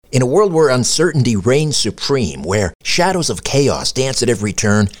In a world where uncertainty reigns supreme, where shadows of chaos dance at every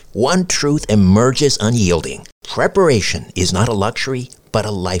turn, one truth emerges unyielding. Preparation is not a luxury, but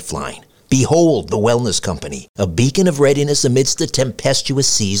a lifeline. Behold the Wellness Company, a beacon of readiness amidst the tempestuous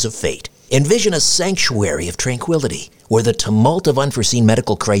seas of fate. Envision a sanctuary of tranquility, where the tumult of unforeseen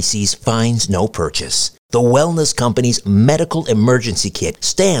medical crises finds no purchase. The Wellness Company's Medical Emergency Kit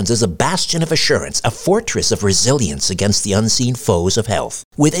stands as a bastion of assurance, a fortress of resilience against the unseen foes of health.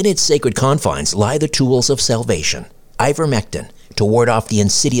 Within its sacred confines lie the tools of salvation. Ivermectin, to ward off the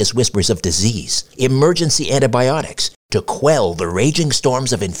insidious whispers of disease. Emergency antibiotics, to quell the raging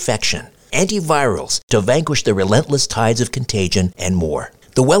storms of infection. Antivirals, to vanquish the relentless tides of contagion, and more.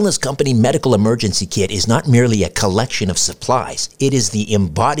 The Wellness Company Medical Emergency Kit is not merely a collection of supplies. It is the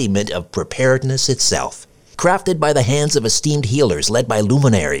embodiment of preparedness itself. Crafted by the hands of esteemed healers led by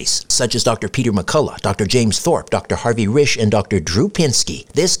luminaries such as Dr. Peter McCullough, Dr. James Thorpe, Dr. Harvey Risch, and Dr. Drew Pinsky,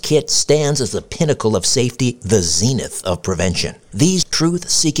 this kit stands as the pinnacle of safety, the zenith of prevention. These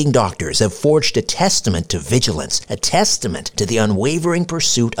truth-seeking doctors have forged a testament to vigilance, a testament to the unwavering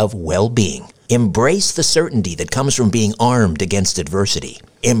pursuit of well-being. Embrace the certainty that comes from being armed against adversity.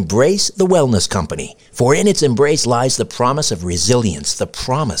 Embrace the Wellness Company, for in its embrace lies the promise of resilience, the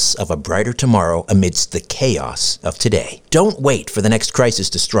promise of a brighter tomorrow amidst the chaos of today. Don't wait for the next crisis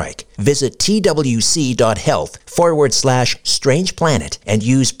to strike. Visit twc.health/Strange Planet and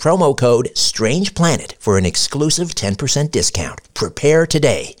use promo code Strange Planet for an exclusive 10% discount. Prepare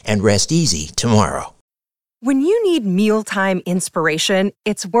today and rest easy tomorrow. When you need mealtime inspiration,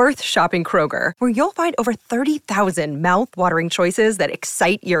 it's worth shopping Kroger, where you'll find over 30,000 mouth-watering choices that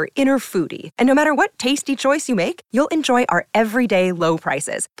excite your inner foodie. And no matter what tasty choice you make, you'll enjoy our everyday low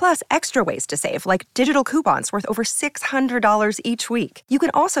prices, plus extra ways to save, like digital coupons worth over $600 each week. You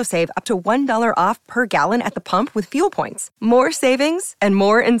can also save up to $1 off per gallon at the pump with fuel points. More savings and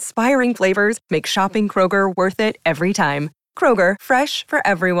more inspiring flavors make shopping Kroger worth it every time. Kroger, fresh for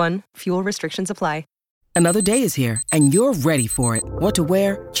everyone. Fuel restrictions apply. Another day is here, and you're ready for it. What to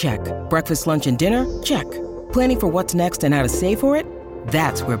wear? Check. Breakfast, lunch, and dinner? Check. Planning for what's next and how to save for it?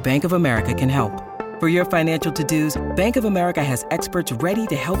 That's where Bank of America can help. For your financial to-dos, Bank of America has experts ready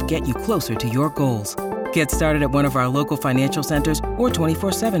to help get you closer to your goals. Get started at one of our local financial centers or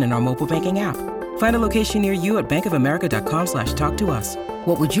 24/7 in our mobile banking app. Find a location near you at bankofamerica.com/talktous.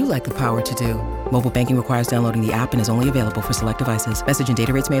 What would you like the power to do? Mobile banking requires downloading the app and is only available for select devices. Message and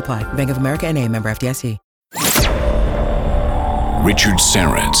data rates may apply. Bank of America N.A., member FDIC. Richard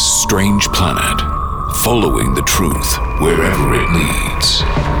Syrett's Strange Planet. Following the truth wherever it leads.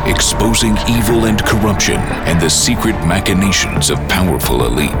 Exposing evil and corruption and the secret machinations of powerful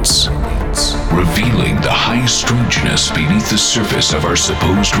elites. Revealing the high strangeness beneath the surface of our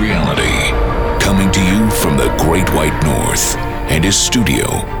supposed reality. Coming to you from the Great White North and his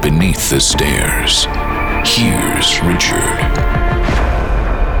studio beneath the stairs. Here's Richard.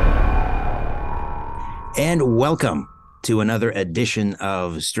 And welcome to another edition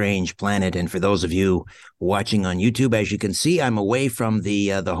of Strange Planet. And for those of you watching on YouTube, as you can see, I'm away from the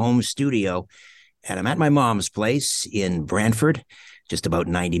home studio, and I'm at my mom's place in Brantford, just about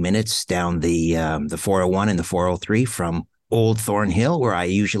 90 minutes down the 401 and the 403 from Old Thornhill, where I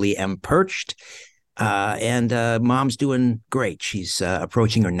usually am perched. And Mom's doing great. She's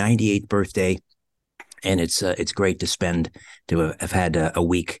approaching her 98th birthday, and it's great to have had a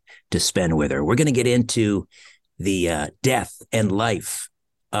week to spend with her. We're going to get into the death and life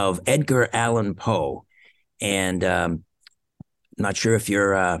of Edgar Allan Poe, and not sure if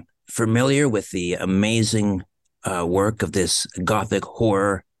you're familiar with the amazing work of this Gothic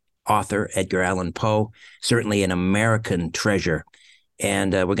horror author, Edgar Allan Poe. Certainly an American treasure,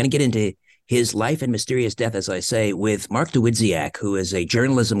 and we're going to get into his life and mysterious death, as I say, with Mark Dawidziak, who is a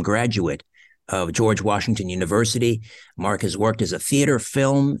journalism graduate of George Washington University. Mark has worked as a theater,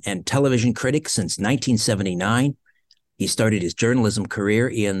 film, and television critic since 1979. He started his journalism career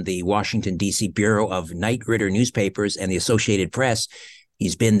in the Washington, D.C. Bureau of Knight Ridder newspapers and the Associated Press.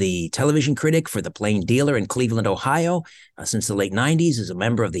 He's been the television critic for The Plain Dealer in Cleveland, Ohio, since the late 90s, is a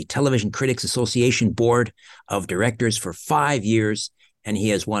member of the Television Critics Association Board of Directors for 5 years, and he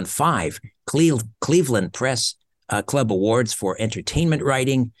has won 5 Cleveland Press Club Awards for entertainment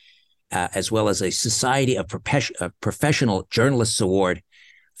writing, as well as a Society of Professional Journalists Award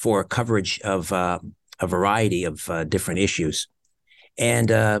for coverage of a variety of different issues.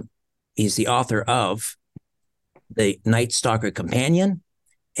 And he's the author of The Night Stalker Companion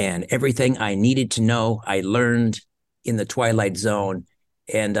and Everything I Needed to Know I Learned in the Twilight Zone.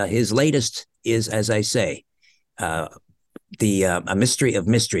 And his latest is, as I say, A Mystery of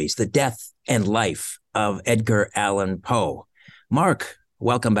Mysteries, The Death and Life of Edgar Allan Poe. Mark,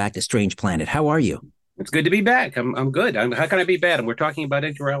 welcome back to Strange Planet. How are you? It's good to be back. I'm good. How can I be bad? And we're talking about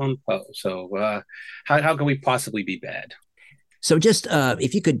Edgar Allan Poe. So how can we possibly be bad? So just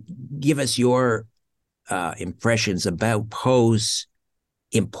if you could give us your impressions about Poe's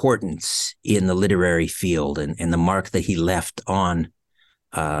importance in the literary field and the mark that he left on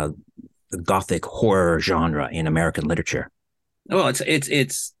the Gothic horror genre in American literature. Well,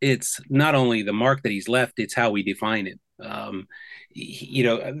 it's not only the mark that he's left; it's how we define it.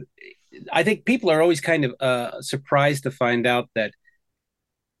 I think people are always kind of surprised to find out that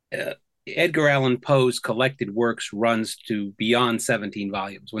Edgar Allan Poe's collected works runs to beyond 17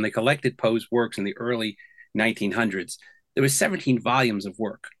 volumes. When they collected Poe's works in the early 1900s, there was 17 volumes of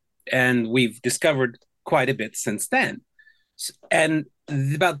work, and we've discovered quite a bit since then. And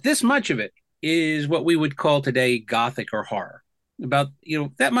about this much of it is what we would call today Gothic or horror. About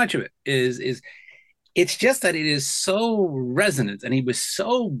that much of it is it's just that it is so resonant, and he was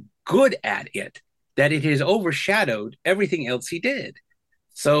so good at it that it has overshadowed everything else he did.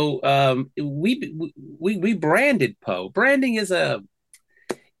 So we branded Poe. Branding is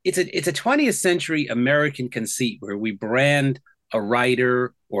it's a 20th century American conceit where we brand a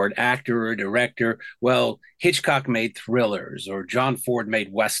writer or an actor or a director. Well, Hitchcock made thrillers, or John Ford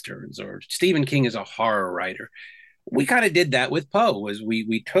made westerns, or Stephen King is a horror writer. We kind of did that with Poe. Was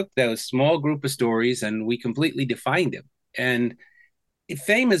we took those small group of stories and we completely defined him. And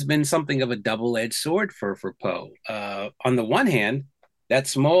fame has been something of a double-edged sword for Poe. On the one hand, that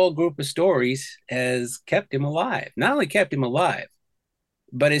small group of stories has kept him alive. Not only kept him alive,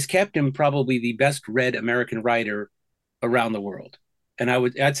 but has kept him probably the best read American writer around the world. And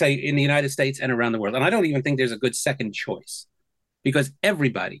I'd say in the United States and around the world. And I don't even think there's a good second choice, because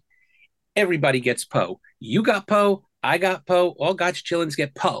everybody gets Poe. You got Poe, I got Poe, all God's chillins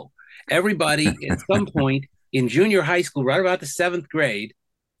get Poe. Everybody at some point in junior high school, right about the 7th grade,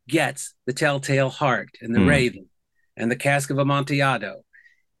 gets The Telltale Heart and The Raven and The Cask of Amontillado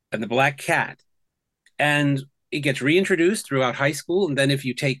and The Black Cat. And it gets reintroduced throughout high school. And then if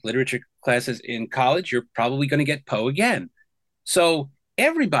you take literature classes in college, you're probably going to get Poe again. So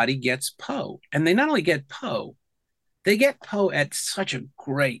everybody gets Poe. And they not only get Poe, they get Poe at such a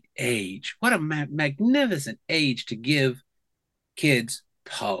great age. What a magnificent age to give kids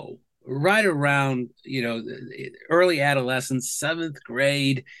Poe. Right around, early adolescence, 7th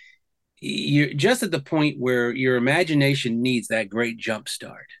grade, you're just at the point where your imagination needs that great jump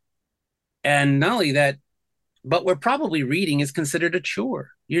start. And not only that, but we're probably reading is considered a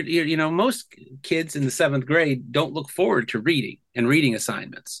chore. Most kids in the 7th grade don't look forward to reading and reading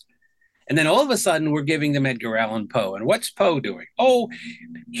assignments. And then all of a sudden, we're giving them Edgar Allan Poe. And what's Poe doing? Oh,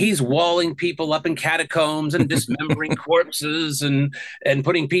 he's walling people up in catacombs and dismembering corpses and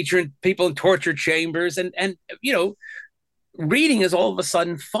putting people in torture chambers. And reading is all of a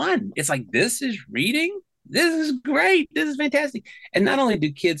sudden fun. It's like, this is reading? This is great. This is fantastic. And not only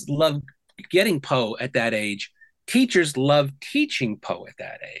do kids love getting Poe at that age, teachers love teaching Poe at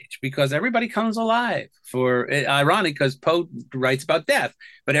that age, because everybody comes alive. Ironic, because Poe writes about death,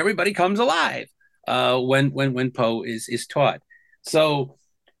 but everybody comes alive when Poe is taught. So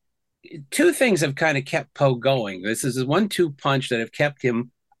two things have kind of kept Poe going. This is a 1-2 punch that have kept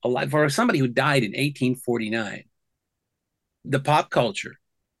him alive. For somebody who died in 1849, the pop culture,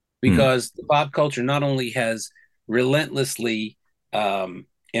 because the pop culture not only has relentlessly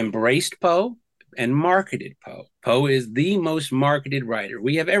embraced Poe and marketed Poe. Poe is the most marketed writer.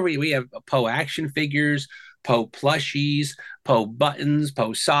 We have Poe action figures, Poe plushies, Poe buttons,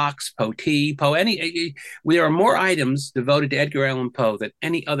 Poe socks, Poe tea, Poe there are more items devoted to Edgar Allan Poe than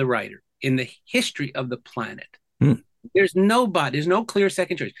any other writer in the history of the planet. There's no clear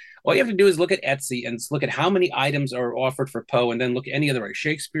second choice. All you have to do is look at Etsy and look at how many items are offered for Poe, and then look at any other writer,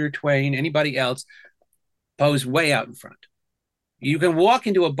 Shakespeare, Twain, anybody else. Poe's way out in front. You can walk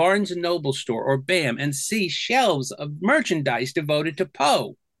into a Barnes & Noble store or BAM and see shelves of merchandise devoted to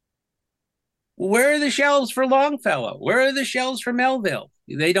Poe. Where are the shelves for Longfellow? Where are the shelves for Melville?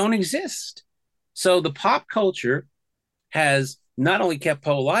 They don't exist. So the pop culture has not only kept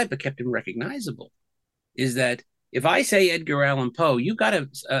Poe alive, but kept him recognizable. Is that if I say Edgar Allan Poe, you got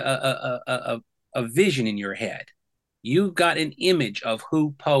a vision in your head. You got an image of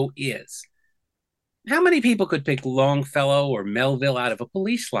who Poe is. How many people could pick Longfellow or Melville out of a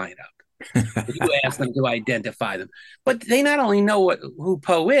police lineup if you ask them to identify them? But they not only know who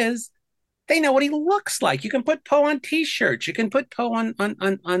Poe is, they know what he looks like. You can put Poe on T-shirts. You can put Poe on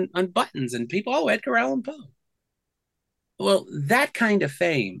buttons, and people, Edgar Allan Poe. Well, that kind of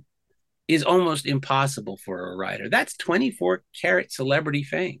fame is almost impossible for a writer. That's 24-karat celebrity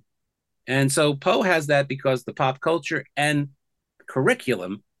fame. And so Poe has that because the pop culture and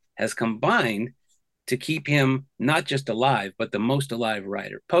curriculum has combined to keep him not just alive, but the most alive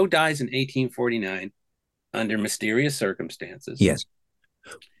writer. Poe dies in 1849 under mysterious circumstances. Yes.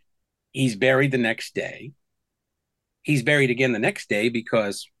 He's buried the next day. He's buried again the next day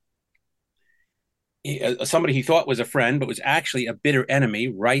because somebody he thought was a friend, but was actually a bitter enemy,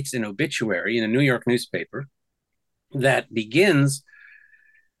 writes an obituary in a New York newspaper that begins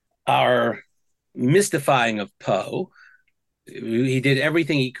our mystifying of Poe. He did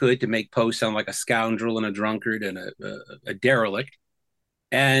everything he could to make Poe sound like a scoundrel and a drunkard and a derelict.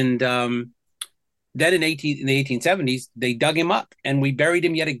 And then in the 1870s, they dug him up and we buried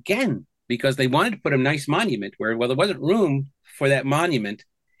him yet again because they wanted to put a nice monument where, well, there wasn't room for that monument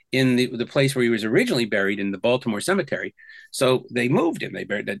in the place where he was originally buried in the Baltimore cemetery. So they moved him. They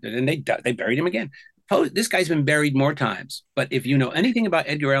buried him again. Poe, this guy's been buried more times. But if you know anything about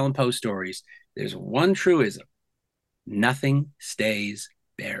Edgar Allan Poe stories, there's one truism: nothing stays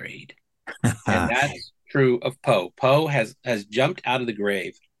buried. And that's true of Poe. Poe has jumped out of the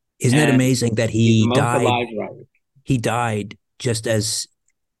grave. Isn't it amazing that he died? He died just as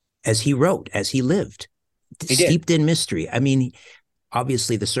he wrote, as he lived, steeped in mystery. I mean,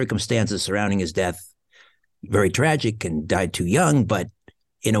 obviously the circumstances surrounding his death, very tragic, and died too young. But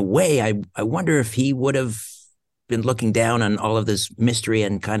in a way, I wonder if he would have been looking down on all of this mystery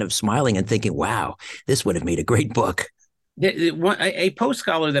and kind of smiling and thinking, wow, this would have made a great book. A Poe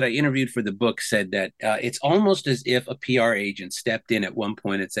scholar that I interviewed for the book said that it's almost as if a PR agent stepped in at one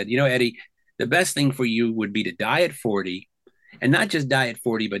point and said, you know, Eddie, the best thing for you would be to die at 40, and not just die at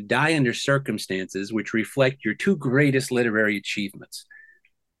 40, but die under circumstances which reflect your two greatest literary achievements.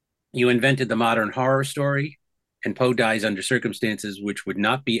 You invented the modern horror story, and Poe dies under circumstances which would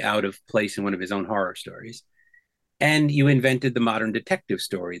not be out of place in one of his own horror stories. And you invented the modern detective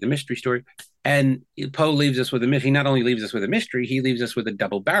story, the mystery story. And Poe leaves us with a mystery. He not only leaves us with a mystery, he leaves us with a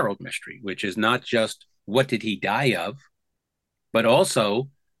double-barreled mystery, which is not just what did he die of, but also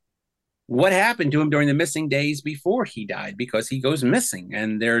what happened to him during the missing days before he died, because he goes missing.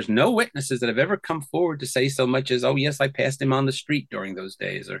 And there's no witnesses that have ever come forward to say so much as, oh, yes, I passed him on the street during those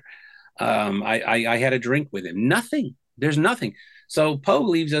days, or I had a drink with him. Nothing. There's nothing. So Poe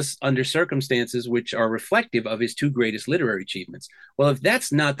leaves us under circumstances which are reflective of his two greatest literary achievements. Well, if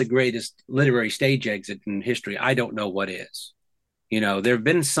that's not the greatest literary stage exit in history, I don't know what is. You know, there have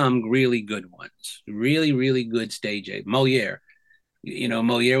been some really good ones, really, really good stage exit. Moliere. You know,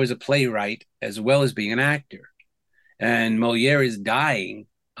 Moliere was a playwright as well as being an actor. And Moliere is dying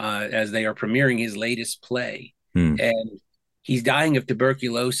as they are premiering his latest play. And he's dying of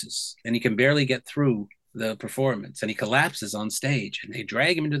tuberculosis, and he can barely get through the performance, and he collapses on stage, and they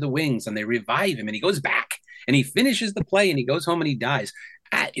drag him into the wings and they revive him, and he goes back and he finishes the play and he goes home and he dies.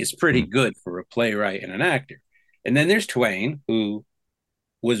 That is pretty good for a playwright and an actor. And then there's Twain, who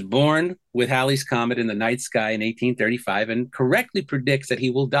was born with Halley's Comet in the night sky in 1835 and correctly predicts that he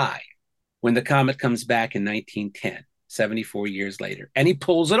will die when the comet comes back in 1910, 74 years later. And he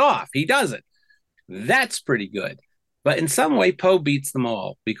pulls it off. He does it. That's pretty good. But in some way, Poe beats them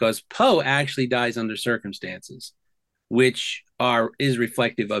all, because Poe actually dies under circumstances which is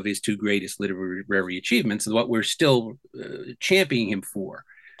reflective of his two greatest literary achievements and what we're still championing him for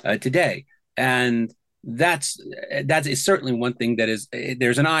today. And that is certainly one thing that is,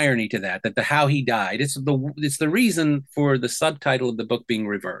 there's an irony to that how he died. It's the reason for the subtitle of the book being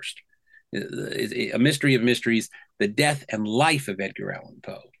reversed. A Mystery of Mysteries, The Death and Life of Edgar Allan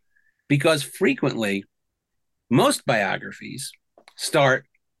Poe. Because frequently, most biographies start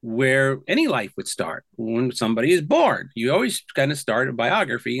where any life would start, when somebody is born. You always kind of start a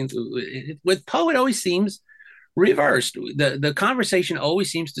biography. And with Poe, it always seems reversed. The conversation always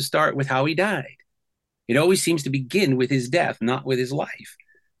seems to start with how he died. It always seems to begin with his death, not with his life.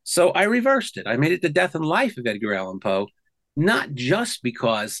 So I reversed it. I made it The Death and Life of Edgar Allan Poe, not just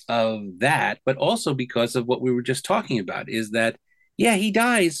because of that, but also because of what we were just talking about, is that, yeah, he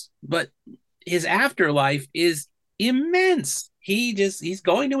dies, but his afterlife is immense. He's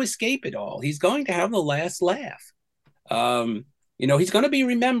going to escape it all. He's going to have the last laugh. He's going to be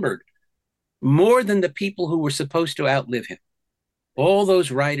remembered more than the people who were supposed to outlive him. All those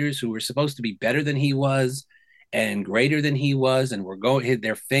writers who were supposed to be better than he was and greater than he was, and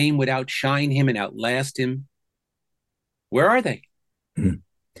their fame would outshine him and outlast him. Where are they?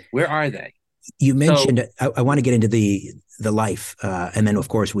 Where are they? You mentioned, I want to get into the life, and then of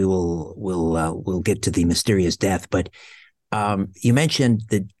course we'll get to the mysterious death. But you mentioned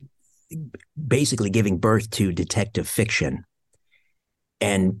that basically giving birth to detective fiction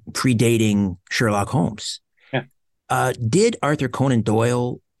and predating Sherlock Holmes. Yeah. Did Arthur Conan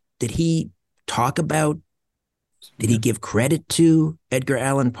Doyle, did he talk about Did he give credit to Edgar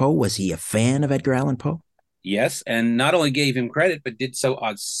Allan Poe? Was he a fan of Edgar Allan Poe? Yes, and not only gave him credit, but did so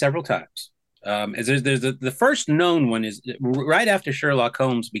on several times. As there's the first known one is right after Sherlock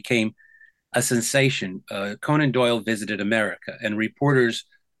Holmes became a sensation. Conan Doyle visited America, and reporters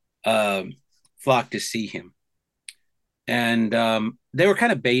flocked to see him, and they were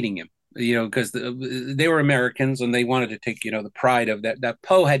kind of baiting him, because they were Americans and they wanted to take, the pride of that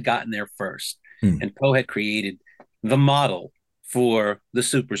Poe had gotten there first, and Poe had created the model for the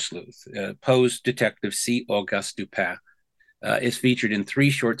super sleuth. Poe's detective C. Auguste Dupin is featured in 3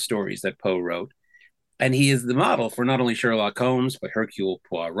 short stories that Poe wrote. And he is the model for not only Sherlock Holmes, but Hercule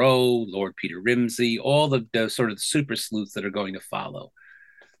Poirot, Lord Peter Wimsey, all the sort of the super sleuths that are going to follow.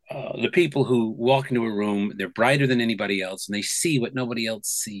 The people who walk into a room, they're brighter than anybody else, and they see what nobody else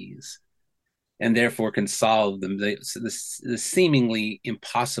sees, and therefore can solve the seemingly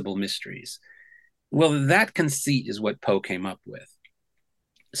impossible mysteries. Well, that conceit is what Poe came up with.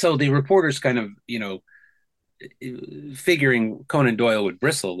 So the reporters kind of, figuring Conan Doyle would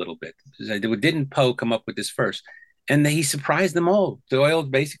bristle a little bit. Didn't Poe come up with this first? And he surprised them all. Doyle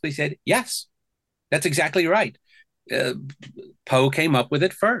basically said, yes, that's exactly right. Poe came up with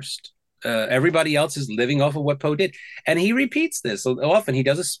it first. Everybody else is living off of what Poe did. And he repeats this so often. He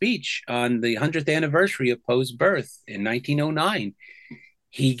does a speech on the 100th anniversary of Poe's birth in 1909.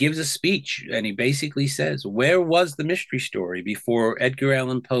 He gives a speech and he basically says, where was the mystery story before Edgar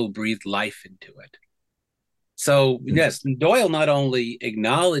Allan Poe breathed life into it? So, yes, Doyle not only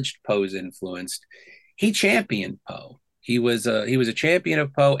acknowledged Poe's influence, he championed Poe. He was a champion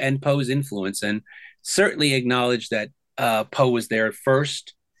of Poe and Poe's influence, and certainly acknowledged that Poe was there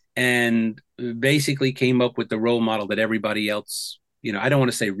first and basically came up with the role model that everybody else, I don't want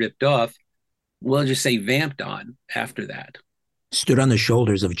to say ripped off, we'll just say vamped on after that. Stood on the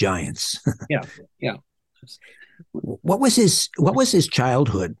shoulders of giants. Yeah. What was his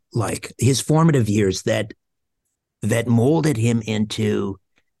childhood like? His formative years that molded him into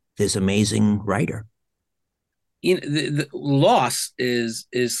this amazing writer? The loss is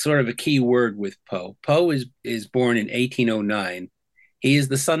sort of a key word with Poe. Poe is born in 1809. He is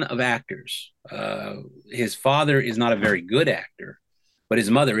the son of actors. His father is not a very good actor, but his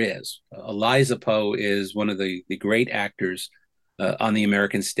mother is. Eliza Poe is one of the great actors on the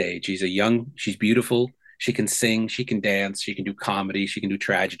American stage. She's beautiful. She can sing, she can dance, she can do comedy, she can do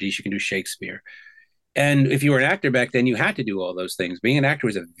tragedy, she can do Shakespeare. And if you were an actor back then, you had to do all those things. Being an actor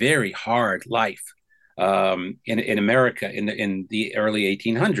was a very hard life in America in the early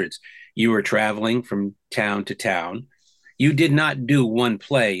 1800s. You were traveling from town to town. You did not do one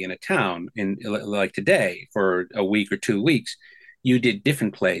play in a town like today for a week or 2 weeks. You did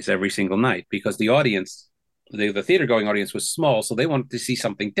different plays every single night because the audience, the theater going audience was small, so they wanted to see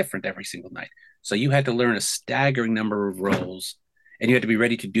something different every single night. So you had to learn a staggering number of roles, and you had to be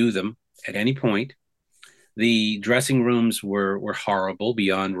ready to do them at any point. The dressing rooms were horrible,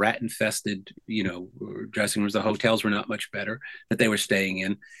 beyond rat-infested, dressing rooms. The hotels were not much better that they were staying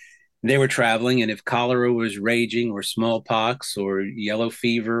in. They were traveling, and if cholera was raging, or smallpox, or yellow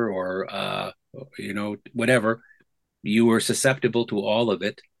fever, or whatever, you were susceptible to all of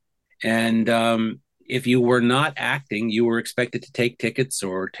it. And if you were not acting, you were expected to take tickets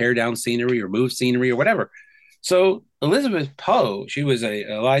or tear down scenery or move scenery or whatever. So Eliza Poe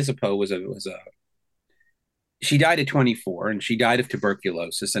she died at 24, and she died of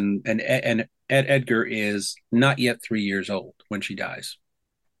tuberculosis. And Edgar is not yet 3 years old when she dies.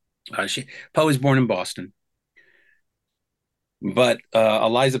 Poe was born in Boston, but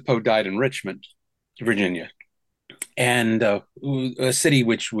Eliza Poe died in Richmond, Virginia, and a city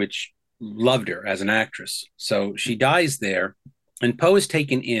which loved her as an actress. So she dies there, and Poe is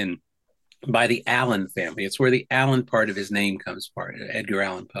taken in by the Allen family. It's where the Allen part of his name comes part, Edgar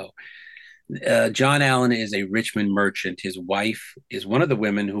Allan Poe. John Allen is a Richmond merchant. His wife is one of the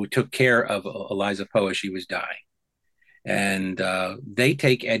women who took care of Eliza Poe as she was dying. And they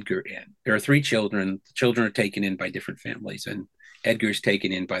take Edgar in. There are 3 children. The children are taken in by different families, and Edgar's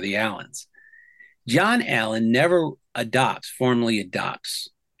taken in by the Allens. John Allen never formally adopts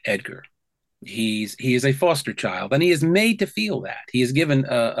Edgar. He is a foster child, and he is made to feel that. He is given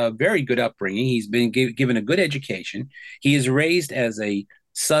a very good upbringing. He's been given a good education. He is raised as a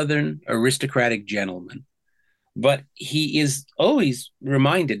Southern aristocratic gentleman, but he is always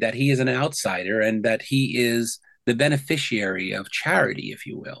reminded that he is an outsider and that he is the beneficiary of charity, if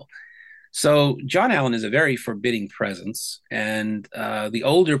you will. So John Allen is a very forbidding presence, and the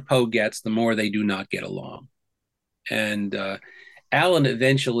older Poe gets, the more they do not get along. And Allen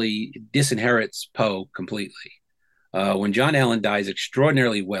eventually disinherits Poe completely. When John Allen dies,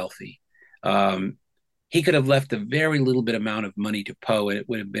 extraordinarily wealthy, he could have left a very little bit amount of money to Poe, and it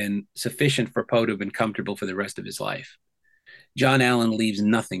would have been sufficient for Poe to have been comfortable for the rest of his life. John Allen leaves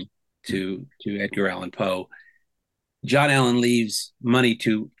nothing to Edgar Allan Poe. John Allen leaves money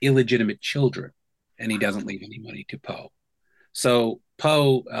to illegitimate children, and he doesn't leave any money to Poe. So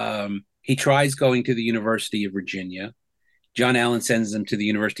Poe, he tries going to the University of Virginia. John Allen sends him to the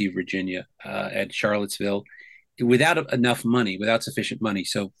University of Virginia at Charlottesville without enough money, without sufficient money.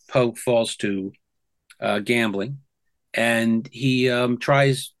 So Poe falls to gambling, and he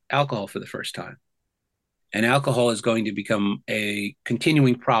tries alcohol for the first time. And alcohol is going to become a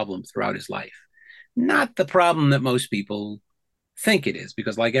continuing problem throughout his life. Not the problem that most people think it is,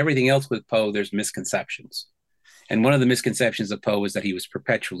 because like everything else with Poe, there's misconceptions. And one of the misconceptions of Poe was that he was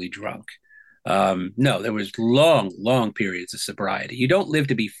perpetually drunk. No, there was long periods of sobriety. You don't live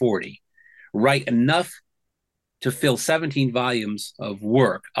to be 40. Write enough to fill 17 volumes of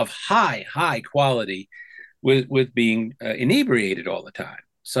work of high quality with being inebriated all the time.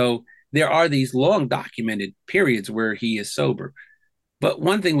 So there are these long documented periods where he is sober. But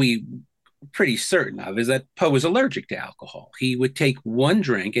one thing we pretty certain of is that Poe was allergic to alcohol. He would take one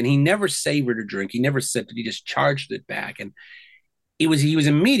drink, and he never savored a drink. He never sipped it. He just charged it back. And he was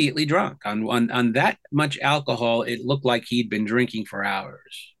immediately drunk. On that much alcohol, it looked like he'd been drinking for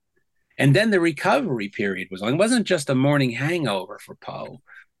hours. And then the recovery period was long. It wasn't just a morning hangover for Poe.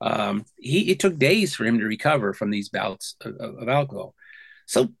 It took days for him to recover from these bouts of alcohol.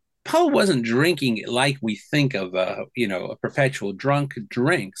 So Poe wasn't drinking like we think of, a perpetual drunk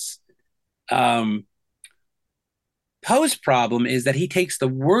drinks. Poe's problem is that he takes the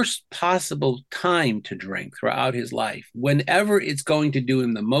worst possible time to drink throughout his life. Whenever it's going to do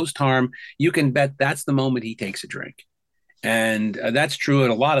him the most harm, you can bet that's the moment he takes a drink. And that's true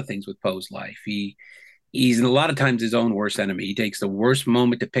in a lot of things with Poe's life. He's a lot of times his own worst enemy. He takes the worst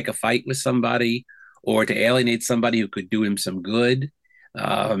moment to pick a fight with somebody or to alienate somebody who could do him some good.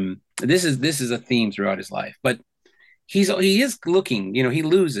 This is a theme throughout his life. But he is looking, he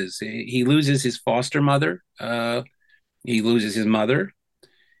loses. He loses his foster mother. He loses his mother.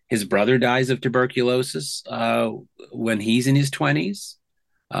 His brother dies of tuberculosis when he's in his 20s.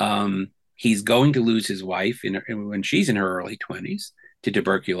 He's going to lose his wife when she's in her early 20s to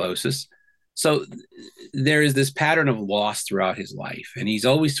tuberculosis. So there is this pattern of loss throughout his life, and he's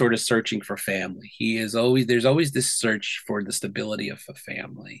always sort of searching for family. There's always this search for the stability of a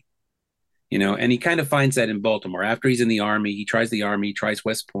family, and he kind of finds that in Baltimore. After he's in the Army, he tries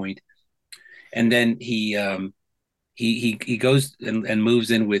West Point, and then he goes and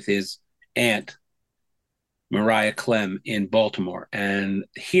moves in with his aunt, Maria Clem, in Baltimore. And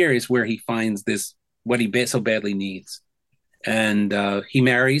here is where he finds what he so badly needs. And he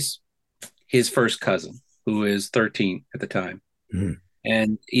marries his first cousin, who is 13 at the time. Mm.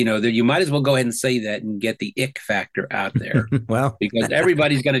 And, you might as well go ahead and say that and get the ick factor out there. Well, because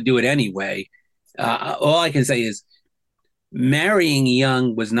everybody's going to do it anyway. All I can say is marrying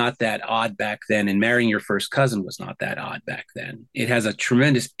young was not that odd back then, and marrying your first cousin was not that odd back then. It has a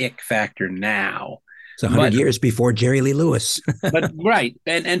tremendous ick factor now. It's 100 years before Jerry Lee Lewis. But right.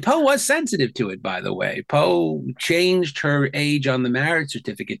 And Poe was sensitive to it, by the way. Poe changed her age on the marriage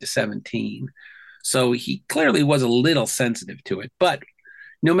certificate to 17. So he clearly was a little sensitive to it. But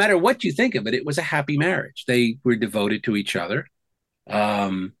no matter what you think of it, it was a happy marriage. They were devoted to each other.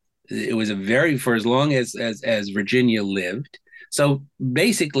 It was for as long as Virginia lived. So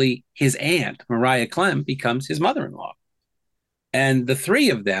basically, his aunt, Maria Clem, becomes his mother-in-law. And the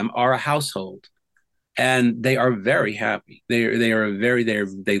three of them are a household. And they are very happy.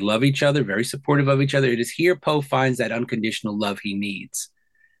 They love each other, very supportive of each other. It is here Poe finds that unconditional love he needs.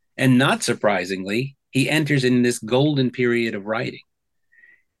 And not surprisingly, he enters in this golden period of writing.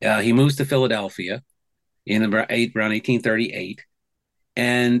 He moves to Philadelphia in around 1838.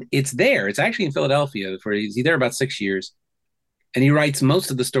 And it's actually in Philadelphia, he's there about 6 years. And he writes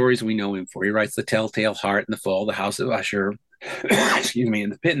most of the stories we know him for. He writes The Telltale Heart and The Fall, The House of Usher, and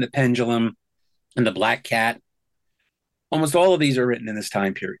The Pit and the Pendulum, and The Black Cat. Almost all of these are written in this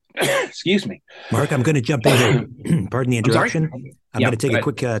time period. Excuse me. Mark, I'm going to jump in here. Pardon the interruption. I'm going to take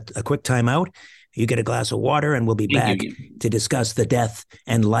a quick time out. You get a glass of water, and we'll be back to discuss the death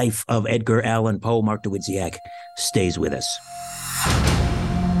and life of Edgar Allan Poe. Mark Dawidziak stays with us.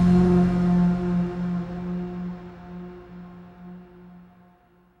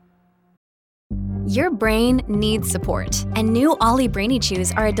 Your brain needs support, and new Ollie Brainy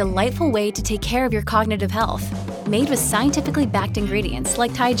Chews are a delightful way to take care of your cognitive health. Made with scientifically backed ingredients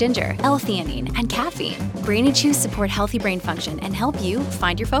like Thai ginger, L-theanine, and caffeine, Brainy Chews support healthy brain function and help you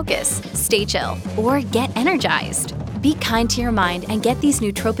find your focus, stay chill, or get energized. Be kind to your mind and get these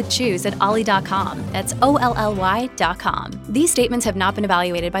nootropic chews at olly.com. That's OLLY.com. These statements have not been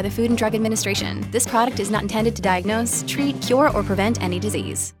evaluated by the Food and Drug Administration. This product is not intended to diagnose, treat, cure, or prevent any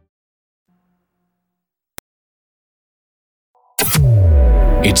disease.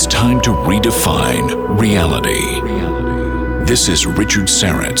 It's time to redefine reality. This is Richard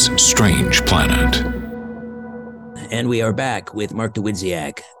Syrett's Strange Planet. And we are back with Mark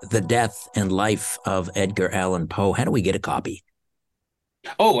Dawidziak, The Death and Life of Edgar Allan Poe. How do we get a copy?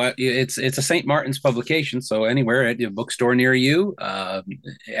 It's a St. Martin's publication, so anywhere at a bookstore near you,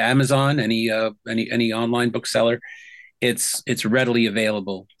 Amazon, any online bookseller, it's readily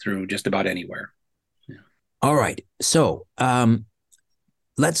available through just about anywhere. Yeah. All right, so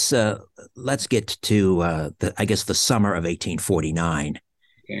let's get to the summer of 1849.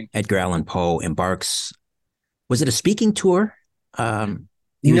 Okay. Edgar Allan Poe embarks. Was it a speaking tour? It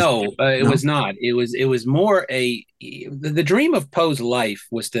was not. It was more the dream of Poe's life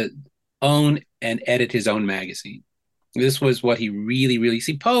was to own and edit his own magazine. This was what he really, really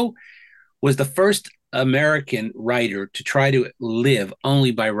see. Poe was the first American writer to try to live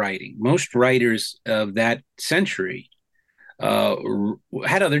only by writing. Most writers of that century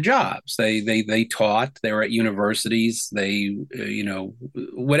had other jobs. They taught. They were at universities. They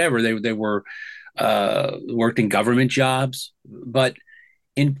whatever they were. Worked in government jobs, but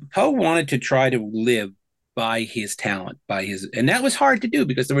Poe wanted to try to live by his talent, and that was hard to do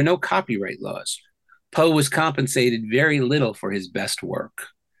because there were no copyright laws. Poe was compensated very little for his best work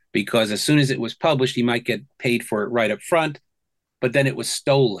because as soon as it was published, he might get paid for it right up front, but then it was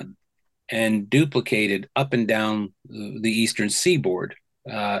stolen and duplicated up and down the eastern seaboard,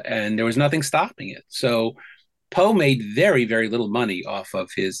 and there was nothing stopping it. So Poe made very, very little money off of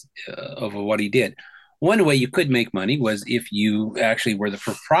of what he did. One way you could make money was if you actually were the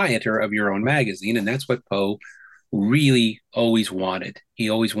proprietor of your own magazine, and that's what Poe really always wanted. He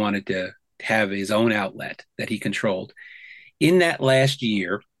always wanted to have his own outlet that he controlled. In that last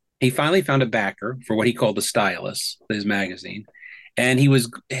year, he finally found a backer for what he called the stylus, his magazine, and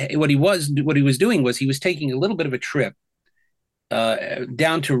what he was doing was he was taking a little bit of a trip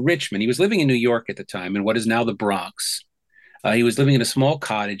down to Richmond. He was living in New York at the time, in what is now the Bronx. He was living in a small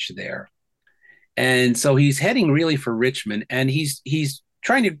cottage there, and so he's heading really for Richmond, and he's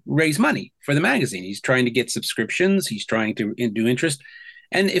trying to raise money for the magazine. He's trying to get subscriptions. He's trying to do interest,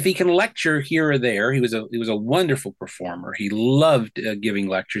 and if he can lecture here or there, he was a wonderful performer. He loved giving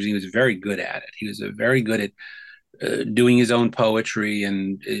lectures. He was very good at it. He was very good at doing his own poetry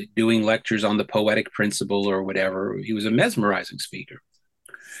and doing lectures on the poetic principle or whatever. He was a mesmerizing speaker.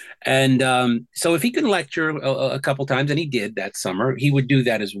 And so if he could lecture a couple times, and he did that summer, he would do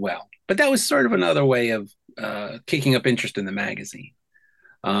that as well. But that was sort of another way of kicking up interest in the magazine.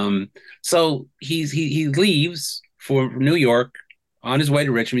 So he leaves for New York on his way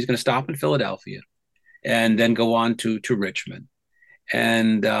to Richmond. He's going to stop in Philadelphia and then go on to Richmond.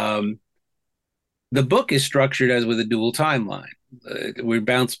 And the book is structured as with a dual timeline. We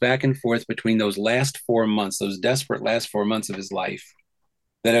bounce back and forth between those last 4 months, those desperate last 4 months of his life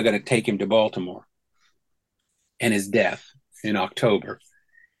that are going to take him to Baltimore, and his death in October.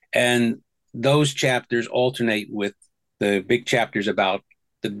 And those chapters alternate with the big chapters about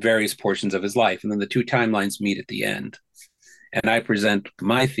the various portions of his life. And then the two timelines meet at the end. And I present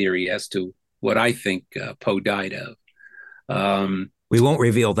my theory as to what I think Poe died of. We won't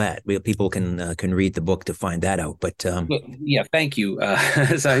reveal that. People can read the book to find that out. But yeah, thank you.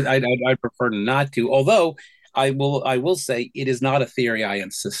 I prefer not to. Although I will say it is not a theory I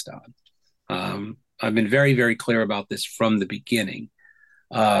insist on. I've been very, very clear about this from the beginning.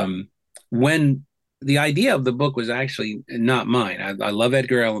 When the idea of the book was actually not mine. I love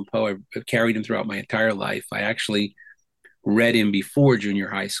Edgar Allan Poe. I've carried him throughout my entire life. I actually read him before junior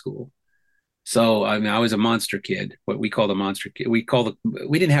high school. So I mean, I was a monster kid, what we call the monster kid. We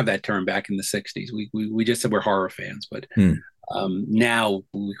didn't have that term back in the 60s. We just said we're horror fans, but now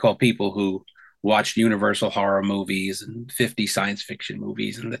we call people who watched Universal horror movies and 50 science fiction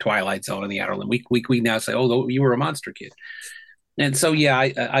movies and The Twilight Zone and The Outer Limb. We now say, oh, you were a monster kid. And so, yeah,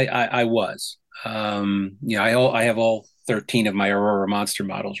 I was. I have all 13 of my Aurora Monster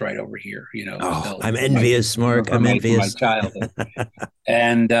models right over here. I'm envious, Mark. I'm envious. My childhood.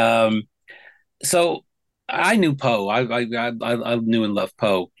 And so I knew Poe. I knew and loved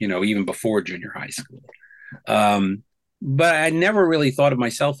Poe, even before junior high school. But I never really thought of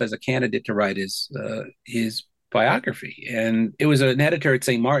myself as a candidate to write his biography. And it was an editor at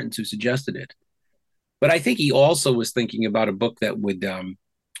St. Martin's who suggested it. But I think he also was thinking about a book that would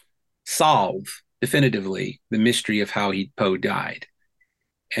solve definitively the mystery of how Poe died.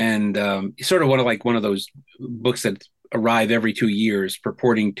 and sort of one of those books that arrive every 2 years,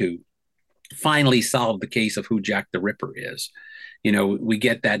 purporting to finally solve the case of who Jack the Ripper is. We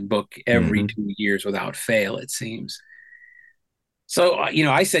get that book every 2 years without fail, it seems. So,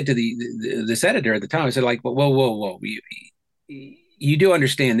 I said to this editor at the time, I said, like, whoa. You do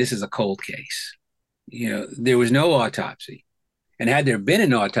understand this is a cold case. There was no autopsy. And had there been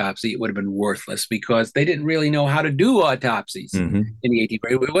an autopsy, it would have been worthless because they didn't really know how to do autopsies in the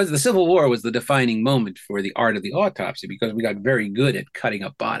 1800s. It was the Civil War was the defining moment for the art of the autopsy because we got very good at cutting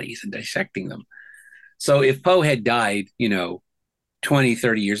up bodies and dissecting them. So if Poe had died, 20,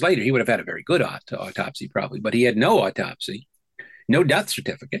 30 years later, he would have had a very good autopsy probably, but he had no autopsy, no death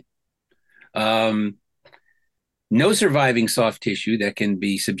certificate, no surviving soft tissue that can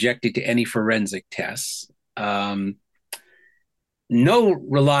be subjected to any forensic tests, no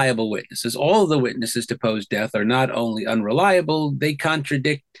reliable witnesses. All of the witnesses to Poe's death are not only unreliable, they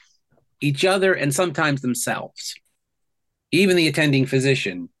contradict each other and sometimes themselves. Even the attending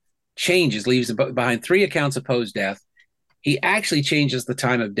physician leaves behind 3 accounts of Poe's death. He actually changes the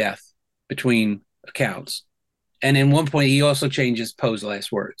time of death between accounts. And in one point, he also changes Poe's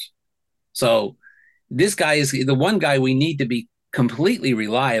last words. So this guy is the one guy we need to be completely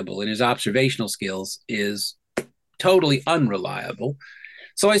reliable in his observational skills is totally unreliable.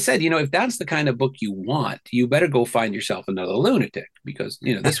 So I said, if that's the kind of book you want, you better go find yourself another lunatic because,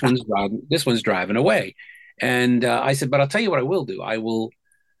 this one's driving away. And I said, but I'll tell you what I will do. I will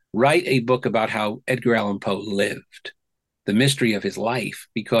write a book about how Edgar Allan Poe lived, the mystery of his life,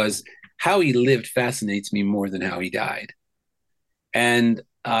 because how he lived fascinates me more than how he died. And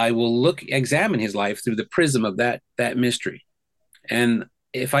I will examine his life through the prism of that mystery. And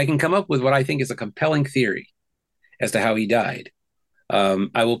if I can come up with what I think is a compelling theory as to how he died,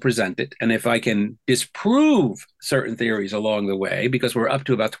 I will present it. And if I can disprove certain theories along the way, because we're up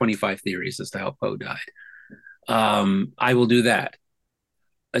to about 25 theories as to how Poe died, I will do that.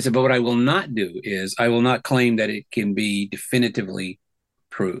 I said, but what I will not do is I will not claim that it can be definitively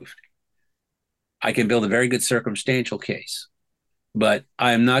proved. I can build a very good circumstantial case, but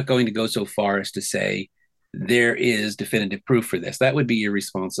I am not going to go so far as to say there is definitive proof for this. That would be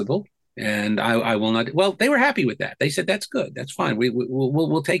irresponsible. And I will not. Well, they were happy with that. They said, that's good. That's fine.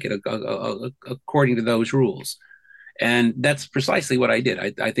 We'll take it according to those rules. And that's precisely what I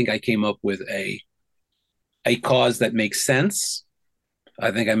did. I think I came up with a cause that makes sense. I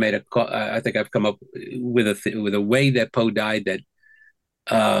think I've come up with a way that Poe died that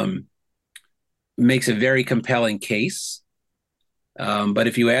makes a very compelling case. But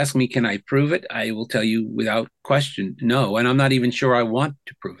if you ask me, can I prove it? I will tell you without question, no. And I'm not even sure I want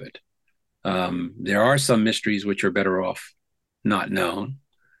to prove it. There are some mysteries which are better off not known.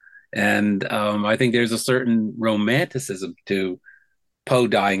 And I think there's a certain romanticism to Poe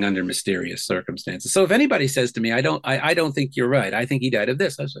dying under mysterious circumstances. So if anybody says to me, I don't think you're right, I think he died of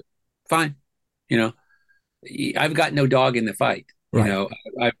this, I said, fine. I've got no dog in the fight. Right.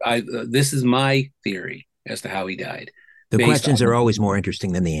 This is my theory as to how he died. The questions are always more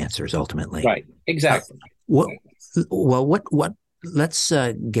interesting than the answers, ultimately. Right. Exactly. Let's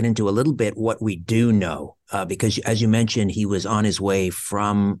get into a little bit what we do know, because as you mentioned, he was on his way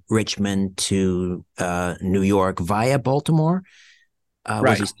from Richmond to New York via Baltimore.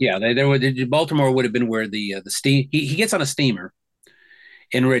 Right. Yeah. Baltimore would have been where the steam. He gets on a steamer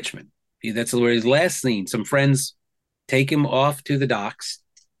in Richmond. That's where his last seen. Some friends take him off to the docks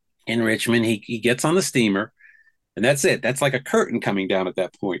in Richmond. He gets on the steamer, and that's it. That's like a curtain coming down at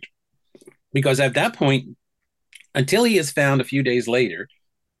that point, because at that point, until he is found a few days later,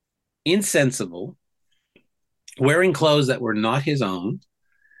 insensible, wearing clothes that were not his own,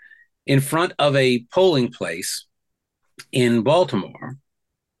 in front of a polling place in Baltimore,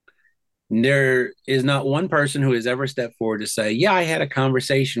 there is not one person who has ever stepped forward to say, yeah, I had a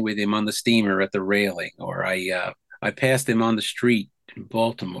conversation with him on the steamer at the railing, or I passed him on the street in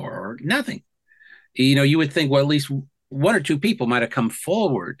Baltimore, or nothing. You would think, well, at least one or two people might have come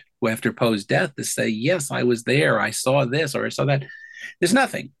forward after Poe's death to say, yes, I was there, I saw this, or I saw that. There's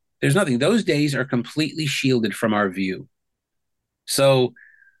nothing. Those days are completely shielded from our view. So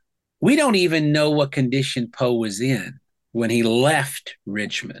we don't even know what condition Poe was in when he left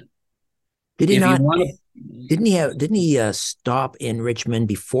Richmond. Didn't he stop in Richmond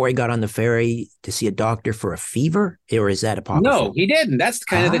before he got on the ferry to see a doctor for a fever, or is that apocryphal? No, he didn't. That's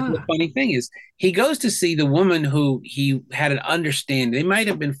kind of the funny thing is he goes to see the woman who he had an understanding. They might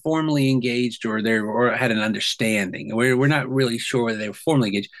have been formally engaged, or had an understanding. We're not really sure whether they were formally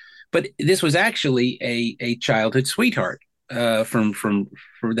engaged, but this was actually a childhood sweetheart from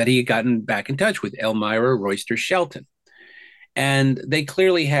that he had gotten back in touch with, Elmira Royster Shelton. And they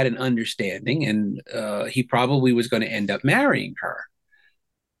clearly had an understanding, and he probably was going to end up marrying her.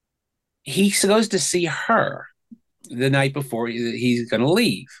 He goes to see her the night before he's going to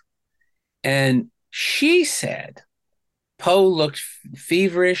leave. And she said Poe looked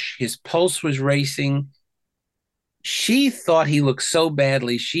feverish. His pulse was racing. She thought he looked so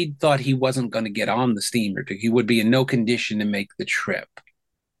badly, she thought he wasn't going to get on the steamer. He would be in no condition to make the trip.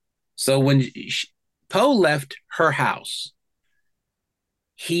 So when Poe left her house,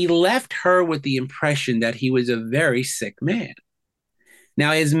 he left her with the impression that he was a very sick man.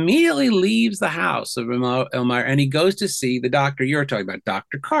 Now, he immediately leaves the house of Elmira and he goes to see the doctor you're talking about,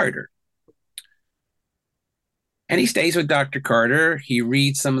 Dr. Carter. And he stays with Dr. Carter. He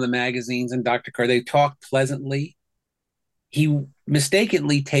reads some of the magazines, and Dr. Carter, they talk pleasantly. He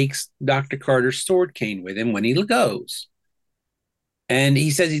mistakenly takes Dr. Carter's sword cane with him when he goes. And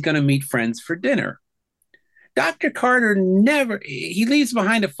he says he's going to meet friends for dinner. Dr. Carter he leaves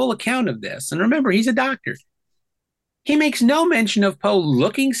behind a full account of this. And remember, he's a doctor. He makes no mention of Poe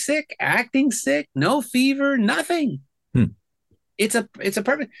looking sick, acting sick, no fever, nothing. It's a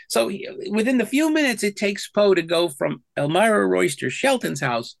perfect. So within the few minutes it takes Poe to go from Elmira Royster Shelton's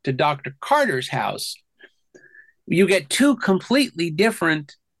house to Dr. Carter's house, you get two completely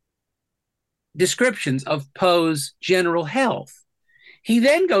different descriptions of Poe's general health. He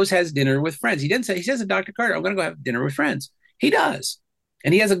then has dinner with friends. He says to Dr. Carter, I'm going to go have dinner with friends. He does.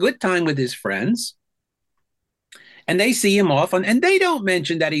 And he has a good time with his friends. And they see him off and they don't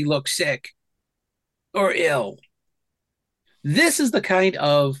mention that he looks sick or ill. This is the kind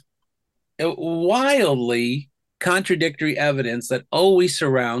of wildly contradictory evidence that always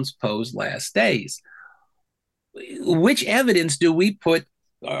surrounds Poe's last days. Which evidence do we put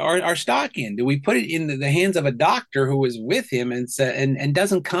our stock in? Do we put it in the hands of a doctor who was with him and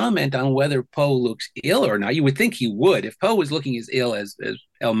doesn't comment on whether Poe looks ill or not? You would think he would. If Poe was looking as ill as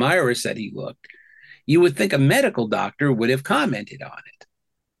Elmira said he looked, you would think a medical doctor would have commented on it.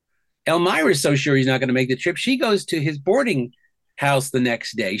 Elmira is so sure he's not going to make the trip. She goes to his boarding house the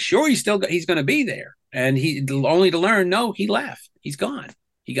next day. Sure, he's going to be there. And he only to learn, no, he left. He's gone.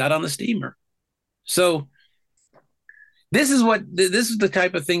 He got on the steamer. So this is the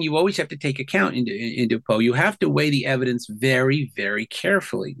type of thing you always have to take account into Poe. You have to weigh the evidence very, very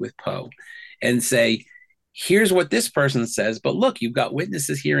carefully with Poe and say, here's what this person says, but look, you've got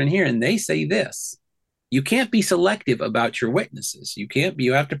witnesses here and here, and they say this. You can't be selective about your witnesses. You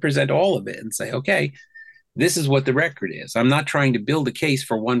have to present all of it and say, okay, this is what the record is. I'm not trying to build a case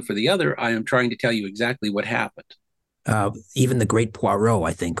for one for the other. I am trying to tell you exactly what happened. Even the great Poirot,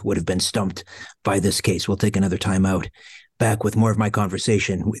 I think, would have been stumped by this case. We'll take another time out. Back with more of my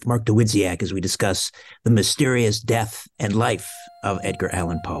conversation with Mark Dawidziak as we discuss the mysterious death and life of Edgar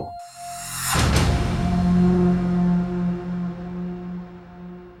Allan Poe.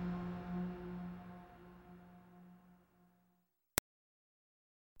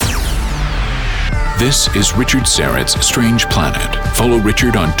 This is Richard Syrett's Strange Planet. Follow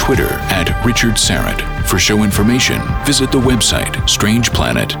Richard on Twitter at Richard Syrett. For show information, visit the website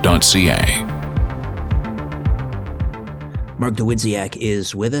strangeplanet.ca. Mark Dawidziak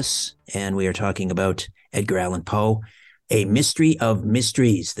is with us, and we are talking about Edgar Allan Poe, A Mystery of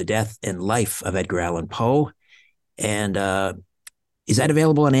Mysteries, the death and life of Edgar Allan Poe. And is that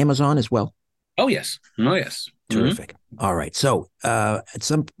available on Amazon as well? Oh, yes. Oh, yes. Terrific. Mm-hmm. All right. So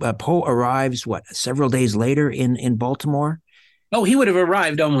Poe arrives, several days later in Baltimore? Oh, he would have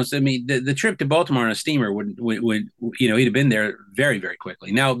arrived almost. I mean, the trip to Baltimore on a steamer would he'd have been there very, very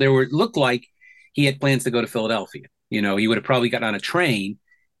quickly. Now, looked like he had plans to go to Philadelphia. He would have probably got on a train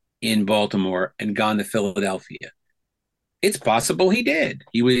in Baltimore and gone to Philadelphia. It's possible he did.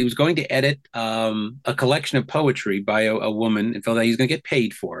 He was going to edit a collection of poetry by a woman in Philadelphia. He's going to get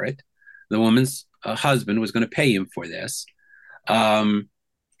paid for it. The woman's husband was going to pay him for this.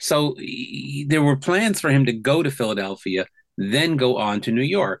 So there were plans for him to go to Philadelphia, then go on to New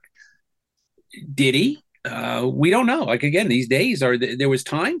York. Did he? We don't know. Like, again, these days there was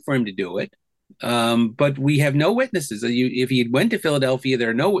time for him to do it. But we have no witnesses. If he went to Philadelphia,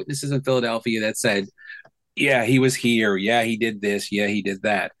 there are no witnesses in Philadelphia that said, yeah, he was here. Yeah, he did this. Yeah, he did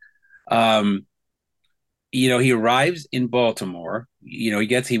that. He arrives in Baltimore. He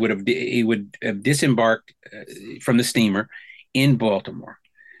would have disembarked from the steamer in Baltimore.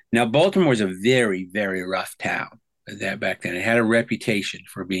 Now, Baltimore is a very, very rough town back then. It had a reputation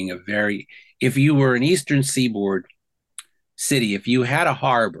for being if you were an Eastern Seaboard city, if you had a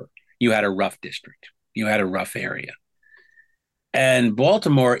harbor, you had a rough district. You had a rough area. And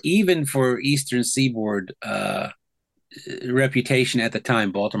Baltimore, even for Eastern Seaboard reputation at the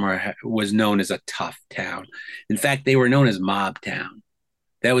time, Baltimore was known as a tough town. In fact, they were known as Mob Town.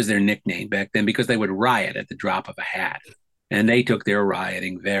 That was their nickname back then because they would riot at the drop of a hat. And they took their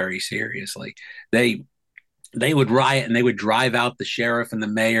rioting very seriously. They would riot and they would drive out the sheriff and the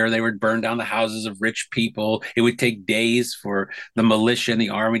mayor. They would burn down the houses of rich people. It would take days for the militia and the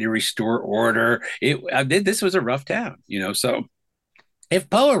army to restore order. This was a rough town, So if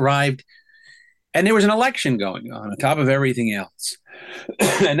Poe arrived and there was an election going on top of everything else,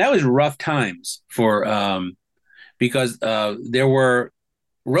 and that was rough times because there were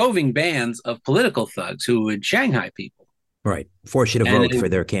roving bands of political thugs who would Shanghai people. Right. Force you to vote for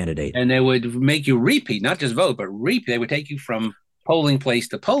their candidate. And they would make you repeat, not just vote, but repeat. They would take you from polling place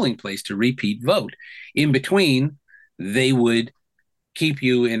to repeat vote. In between, they would keep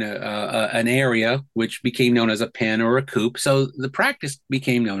you in an area which became known as a pen or a coop. So the practice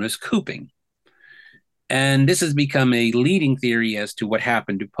became known as cooping. And this has become a leading theory as to what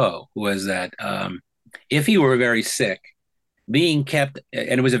happened to Poe, was that if he were very sick, being kept,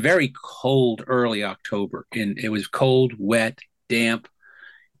 and it was a very cold early October, and it was cold, wet, damp.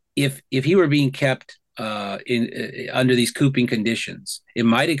 If he were being kept under these cooping conditions, it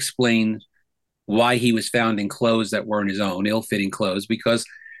might explain why he was found in clothes that weren't his own, ill-fitting clothes, because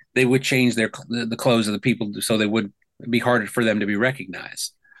they would change the clothes of the people so they would be harder for them to be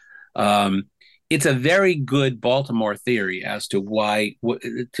recognized. It's a very good Baltimore theory as to why,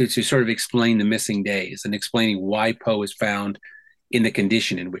 to sort of explain the missing days and explaining why Poe was found in the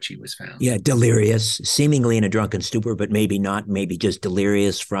condition in which he was found. Yeah, delirious, seemingly in a drunken stupor, but maybe not, maybe just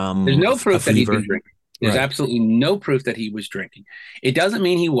delirious from There's no proof that he'd been drinking. There's Right. absolutely no proof that he was drinking. It doesn't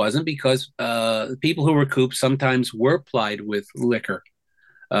mean he wasn't, because people who were cooped sometimes were plied with liquor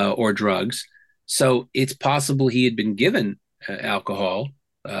or drugs. So it's possible he had been given alcohol.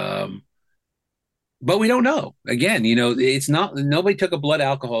 But we don't know. Again, it's not, nobody took a blood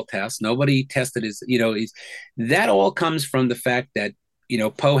alcohol test. Nobody tested his, that all comes from the fact that,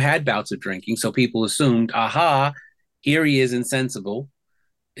 Poe had bouts of drinking. So people assumed, aha, here he is insensible,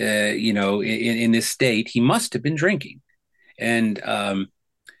 in this state. He must have been drinking. And, a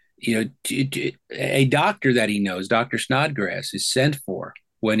doctor that he knows, Dr. Snodgrass, is sent for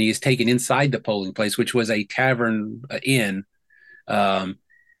when he is taken inside the polling place, which was a tavern inn.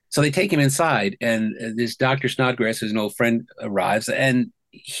 So they take him inside, and this Dr. Snodgrass, who's an old friend, arrives, and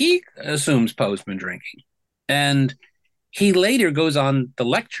he assumes Poe's been drinking. And he later goes on the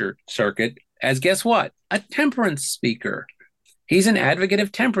lecture circuit as, guess what? A temperance speaker. He's an advocate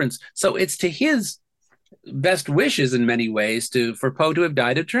of temperance. So it's to his best wishes in many ways for Poe to have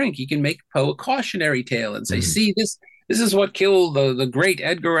died of drink. He can make Poe a cautionary tale and say, see, this is what killed the great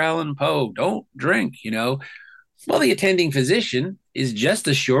Edgar Allan Poe. Don't drink, Well, the attending physician is just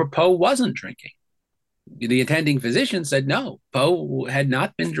as sure Poe wasn't drinking. The attending physician said, no, Poe had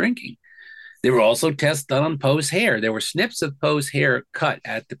not been drinking. There were also tests done on Poe's hair. There were snips of Poe's hair cut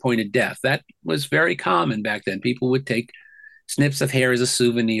at the point of death. That was very common back then. People would take snips of hair as a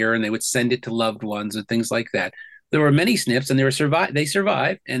souvenir, and they would send it to loved ones and things like that. There were many snips, and they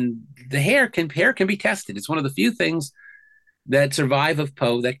survived, and the hair can be tested. It's one of the few things that survive of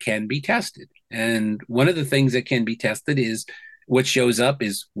Poe that can be tested. And one of the things that can be tested is what shows up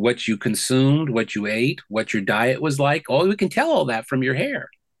is what you consumed, what you ate, what your diet was like. We can tell all that from your hair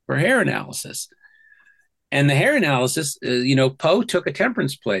for hair analysis. And the hair analysis, Poe took a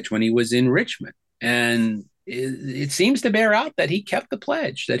temperance pledge when he was in Richmond. And it seems to bear out that he kept the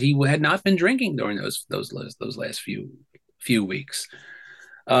pledge, that he had not been drinking during those last few weeks.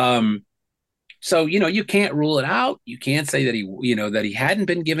 So, you can't rule it out. You can't say that he hadn't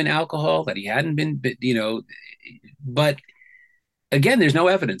been given alcohol, that he hadn't been, but again, there's no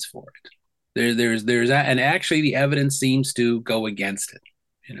evidence for it. There's and actually the evidence seems to go against it,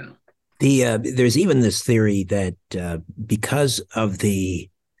 There's even this theory that because of the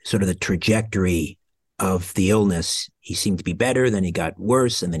sort of the trajectory of the illness, he seemed to be better, then he got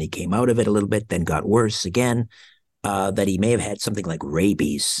worse, and then he came out of it a little bit, then got worse again, that he may have had something like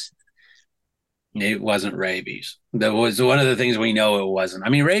rabies. It wasn't rabies. That was one of the things we know it wasn't. I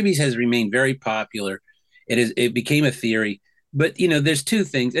mean, rabies has remained very popular. It became a theory, but there's two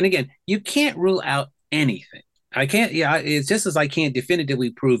things. And again, you can't rule out anything. I can't. Yeah, it's just as I can't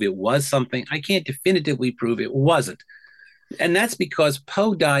definitively prove it was something. I can't definitively prove it wasn't, and that's because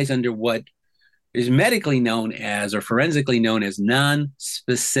Poe dies under what is medically known as, or forensically known as,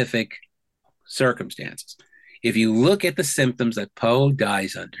 non-specific circumstances. If you look at the symptoms that Poe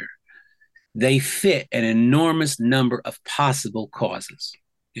dies under, they fit an enormous number of possible causes.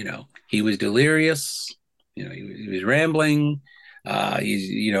 He was delirious. He was rambling.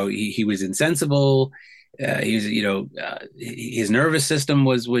 He was insensible. His nervous system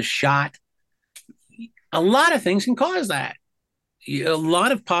was shot. A lot of things can cause that. A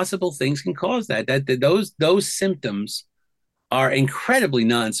lot of possible things can cause that. Those symptoms are incredibly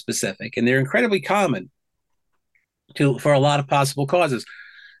non-specific, and they're incredibly common for a lot of possible causes.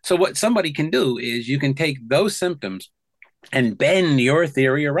 So what somebody can do is you can take those symptoms and bend your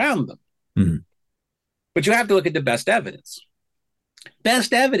theory around them. Mm-hmm. But you have to look at the best evidence.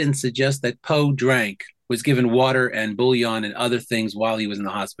 Best evidence suggests that Poe drank, was given water and bouillon and other things while he was in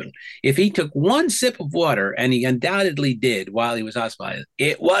the hospital. If he took one sip of water, and he undoubtedly did while he was hospitalized,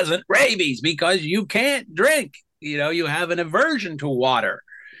 it wasn't rabies, because you can't drink. You have an aversion to water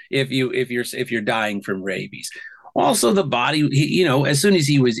if you're dying from rabies. Also, the body, as soon as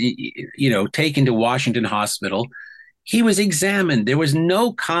he was, taken to Washington Hospital, he was examined. There was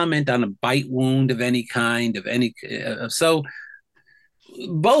no comment on a bite wound of any kind, so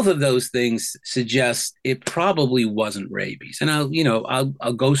both of those things suggest it probably wasn't rabies. And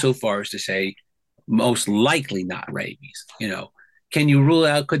I'll go so far as to say most likely not rabies. Can you rule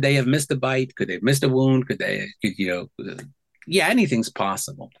out, could they have missed a bite? Could they have missed a wound? Yeah, anything's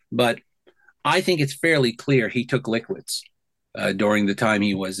possible. But I think it's fairly clear he took liquids during the time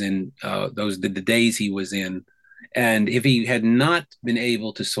he was in the days he was in. And if he had not been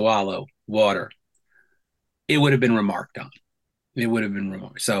able to swallow water, it would have been remarked on. It would have been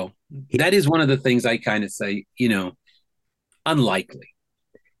remarked. So that is one of the things I kind of say, unlikely.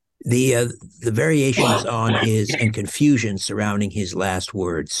 The variations on and confusion surrounding his last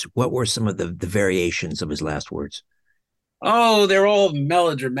words. What were some of the variations of his last words? Oh, they're all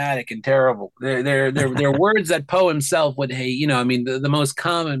melodramatic and terrible. They're words that Poe himself would hate. The most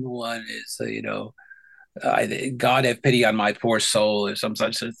common one is, God have pity on my poor soul, or some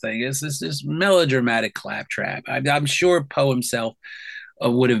such thing. It's this melodramatic claptrap. I'm sure Poe himself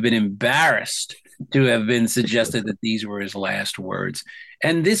would have been embarrassed to have been suggested that these were his last words.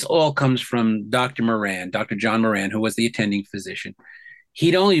 And this all comes from Dr. John Moran, who was the attending physician.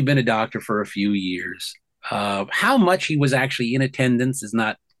 He'd only been a doctor for a few years. How much he was actually in attendance is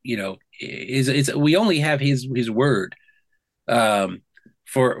not, we only have his word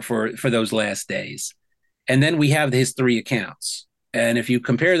for those last days. And then we have his three accounts. And if you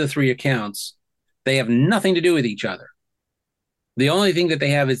compare the three accounts, they have nothing to do with each other. The only thing that they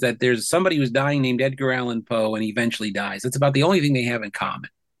have is that there's somebody who's dying named Edgar Allan Poe, and he eventually dies. That's about the only thing they have in common.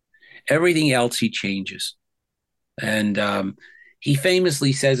 Everything else he changes. And he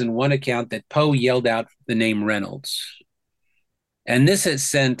famously says in one account that Poe yelled out the name Reynolds. And this has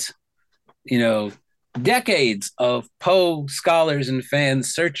sent, decades of Poe scholars and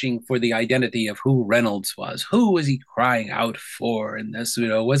fans searching for the identity of who Reynolds was. Who was he crying out for? And this,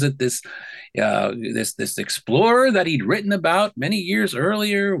 was it this explorer that he'd written about many years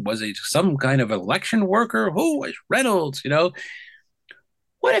earlier? Was it some kind of election worker? Who was Reynolds?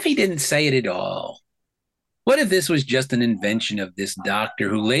 What if he didn't say it at all? What if this was just an invention of this doctor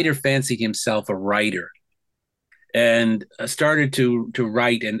who later fancied himself a writer and started to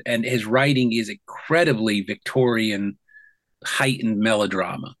write, and his writing is incredibly Victorian, heightened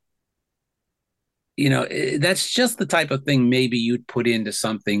melodrama. That's just the type of thing maybe you'd put into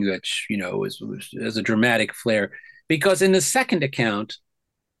something that, is a dramatic flair. Because in the second account,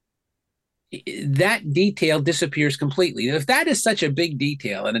 that detail disappears completely. If that is such a big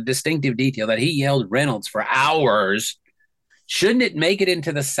detail and a distinctive detail that he yelled Reynolds for hours, shouldn't it make it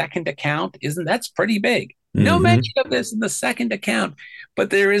into the second account? That's pretty big. No mention of this in the second account, but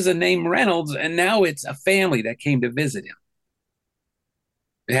there is a name Reynolds, and now it's a family that came to visit him.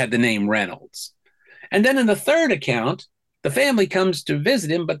 It had the name Reynolds. And then in the third account, the family comes to visit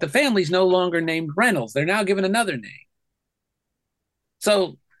him, but the family's no longer named Reynolds. They're now given another name.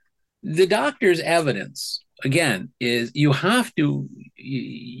 So the doctor's evidence, again, is you have to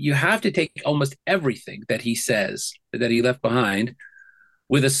take almost everything that he says, that he left behind,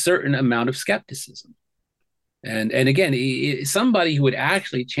 with a certain amount of skepticism. And again, somebody who would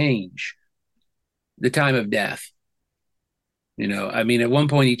actually change the time of death. At one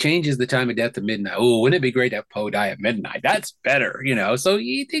point he changes the time of death to midnight. Oh, wouldn't it be great to have Poe die at midnight? That's better, So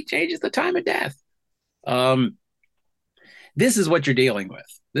he changes the time of death. This is what you're dealing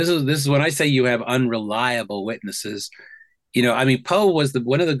with. This is when I say you have unreliable witnesses. Poe was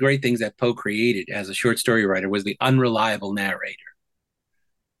one of the great things that Poe created as a short story writer was the unreliable narrator.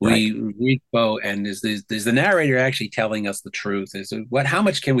 We read Poe, and is the narrator actually telling us the truth? How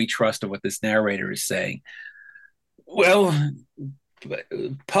much can we trust of what this narrator is saying? Well,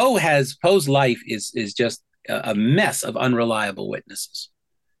 Poe's life is just a mess of unreliable witnesses,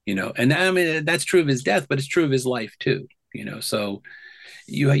 and that's true of his death, but it's true of his life too, so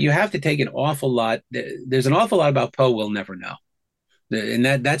You have to take an awful lot. There's an awful lot about Poe we'll never know, and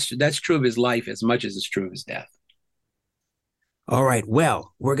that's true of his life as much as it's true of his death. All right.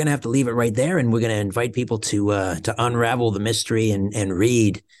 Well, we're going to have to leave it right there, and we're going to invite people to unravel the mystery and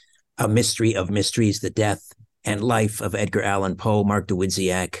read A Mystery of Mysteries: The Death and Life of Edgar Allan Poe. Mark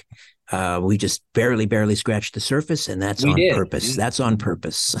Dawidziak. We just barely scratched the surface, and that's on purpose. That's on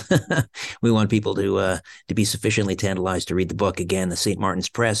purpose. We want people to be sufficiently tantalized to read the book. Again, the St. Martin's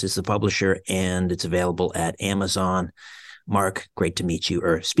Press is the publisher, and it's available at Amazon. Mark, great to meet you,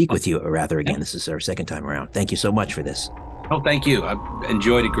 or speak with you, or rather, again, this is our second time around. Thank you so much for this. Oh, thank you. I've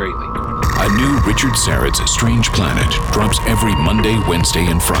enjoyed it greatly. A new Richard Syrett's Strange Planet drops every Monday, Wednesday,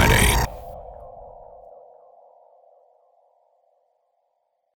 and Friday.